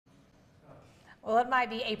Well, it might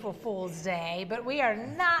be April Fool's Day, but we are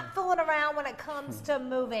not fooling around when it comes to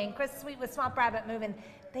moving. Chris Sweet with Swamp Rabbit Moving,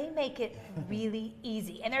 they make it really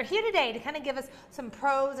easy. And they're here today to kind of give us some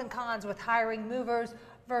pros and cons with hiring movers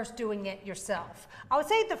versus doing it yourself. I would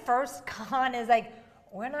say the first con is like,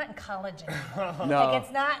 we're not in college anymore. No. Like,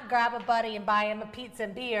 it's not grab a buddy and buy him a pizza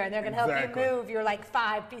and beer and they're going to help you move your like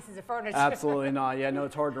 5 pieces of furniture. Absolutely not. Yeah, no,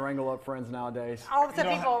 it's hard to wrangle up friends nowadays. All of a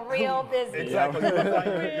sudden, people are real busy. Exactly. You look like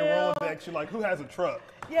your Rolodex, you're like, who has a truck?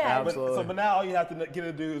 Yeah. Absolutely. But now all you have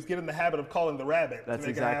to do is get in the habit of calling the rabbit. That's to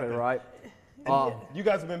make exactly it happen. right. You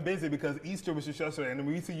guys have been busy because Easter was just yesterday, and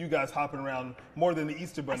we see you guys hopping around more than the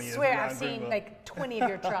Easter Bunny I is. swear, around I've seen Greenville. like 20 of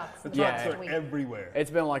your trucks. The Yeah. trucks are everywhere.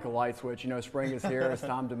 It's been like a light switch. You know, spring is here. It's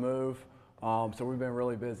time to move. So we've been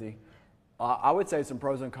really busy. I would say some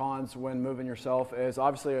pros and cons when moving yourself is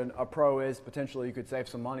obviously a pro is potentially you could save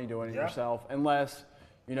some money doing it yourself, unless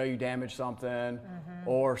you know you damage something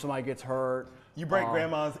or somebody gets hurt. You break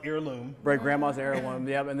grandma's heirloom. Break grandma's heirloom,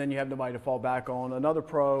 yeah, and then you have nobody to fall back on. Another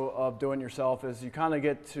pro of doing it yourself is you kind of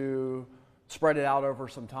get to spread it out over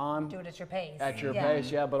some time. Do it at your pace. At your pace,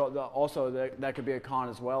 yeah, but also that could be a con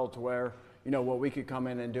as well, to where, you know, what we could come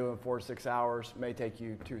in and do in 4 to 6 hours may take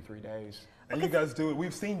you 2 or 3 days. And you guys do it.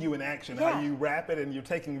 We've seen you in action, how you wrap it, and you're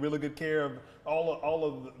taking really good care of all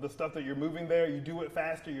of the stuff that you're moving there. You do it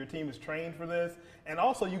faster. Your team is trained for this. And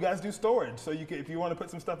also, you guys do storage. So you can, if you want to put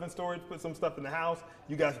some stuff in storage, put some stuff in the house,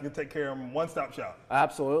 you guys can take care of them, one-stop shop.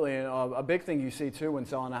 Absolutely. And a big thing you see, too, when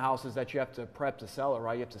selling a house is that you have to prep to sell it,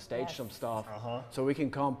 right? You have to stage some stuff. So we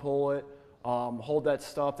can come pull it, hold that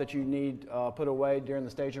stuff that you need put away during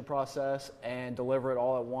the staging process, and deliver it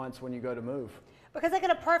all at once when you go to move. Because like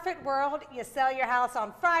in a perfect world, you sell your house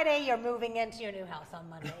on Friday, you're moving into your new house on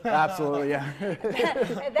Monday. Absolutely, yeah.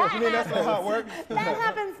 That's not how it works? That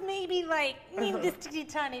happens maybe like just a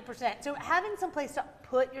tiny percent. So having some place to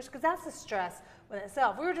put your, because that's the stress with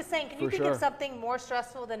itself. We were just saying, can you think of something more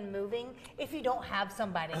stressful than moving if you don't have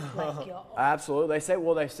somebody like you? Absolutely.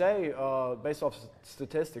 They say based off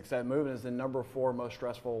statistics that moving is the #4 most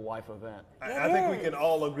stressful life event. I think we can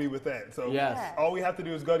all agree with that. So all we have to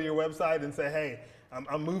do is go to your website and say, hey,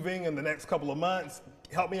 I'm moving in the next couple of months.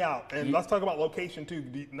 Help me out. And let's talk about location too.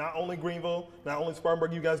 Not only Greenville, not only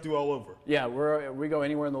Spartanburg, you guys do all over. Yeah, we go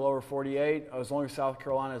anywhere in the lower 48, as long as South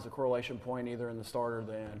Carolina is a correlation point either in the start or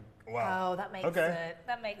the end. Wow. Oh, that makes it.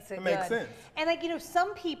 That makes it good. Makes sense. And like, you know,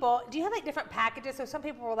 some people, do you have like different packages? So some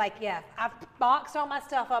people were like, yeah, I've boxed all my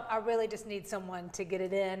stuff up. I really just need someone to get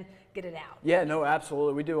it in, get it out. Yeah, no,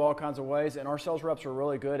 absolutely. We do all kinds of ways, and our sales reps are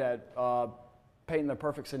really good at painting the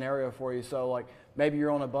perfect scenario for you. So like maybe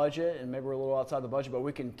you're on a budget and maybe we're a little outside the budget, but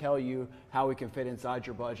we can tell you how we can fit inside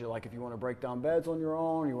your budget. Like if you want to break down beds on your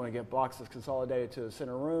own, you want to get boxes consolidated to the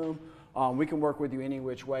center room, we can work with you any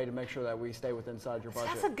which way to make sure that we stay within inside your budget.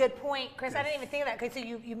 That's a good point, Chris. I didn't even think of that. Okay, so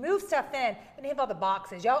you move stuff in, and you have all the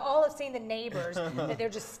boxes. Y'all all have seen the neighbors that they're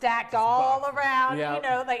just stacked all around, you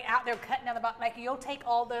know, like out there cutting down the box. Like you'll take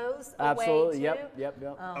all those Absolutely. away too? Yep.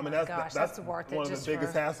 Oh I mean, my gosh, that's worth it. One of the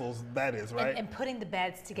biggest hassles that is, right? And putting the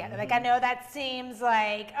beds together. Like I know that seems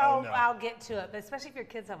like, I'll get to it, but especially if your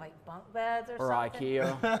kids have like bunk beds or something.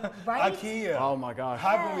 IKEA. Right? IKEA. Oh my gosh.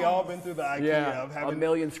 Haven't we all been through the IKEA of having a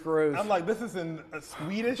million screws? I'm like, this is in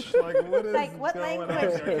Swedish. Like, what is like, what going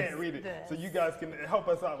language on? I can't read it. this? So you guys can help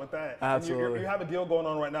us out with that. Absolutely. And you have a deal going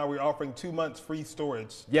on right now. We're offering 2 months free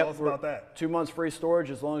storage. Yep, Tell us about that. 2 months free storage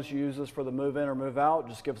as long as you use this for the move in or move out.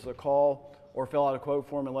 Just give us a call or fill out a quote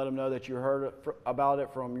form and let them know that you heard about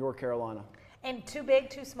it from York, Carolina. And too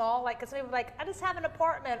big, too small? Like, because some people are like, I just have an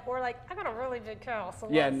apartment, or like, I got a really big house.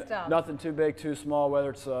 Nothing too big, too small,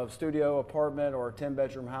 whether it's a studio, apartment, or a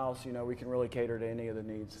 10-bedroom house, you know, we can really cater to any of the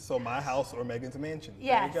needs. So my house or Megan's mansion.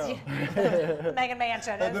 Yes. There you go. The Megan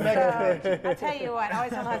Mansion. The Megan Mansion. I tell you what, I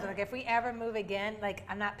always tell my husband, like, if we ever move again, like,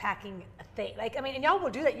 I'm not packing a thing. Like, I mean, and y'all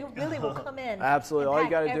will do that. You really will come in. Absolutely. And All you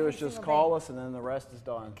pack got to do every is just single call thing. us, and then the rest is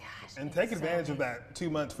done. Gosh, And it's take so advantage of neat. that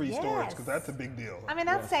 2 months free storage, because that's a big deal. I mean,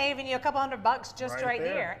 that's saving you a couple $100 just Right right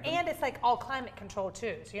there. And it's like all climate control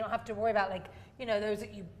too. So you don't have to worry about like, you know, those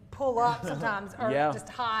that you pull up sometimes are just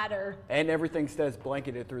hot or. And everything stays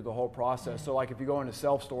blanketed through the whole process. So like if you go into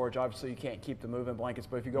self-storage, obviously you can't keep the moving blankets,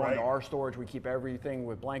 but if you go into our storage, we keep everything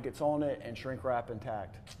with blankets on it and shrink wrap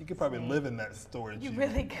intact. You could probably live in that storage. You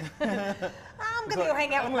really could. I'm going to go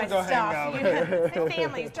hang out with my go hang out stuff. My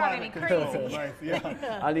family's driving me crazy. Nice,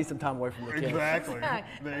 yeah. I need some time away from the kids. Exactly.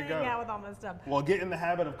 There you go. Hang out with all my stuff. Well, get in the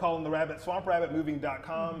habit of calling the rabbit.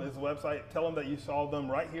 SwampRabbitMoving.com is the website. Tell them that you saw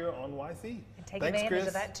them right here on YC. And take Thanks, advantage Chris.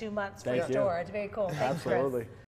 of that 2 months free Thank you. storage. Very cool. Thanks, Chris. Absolutely.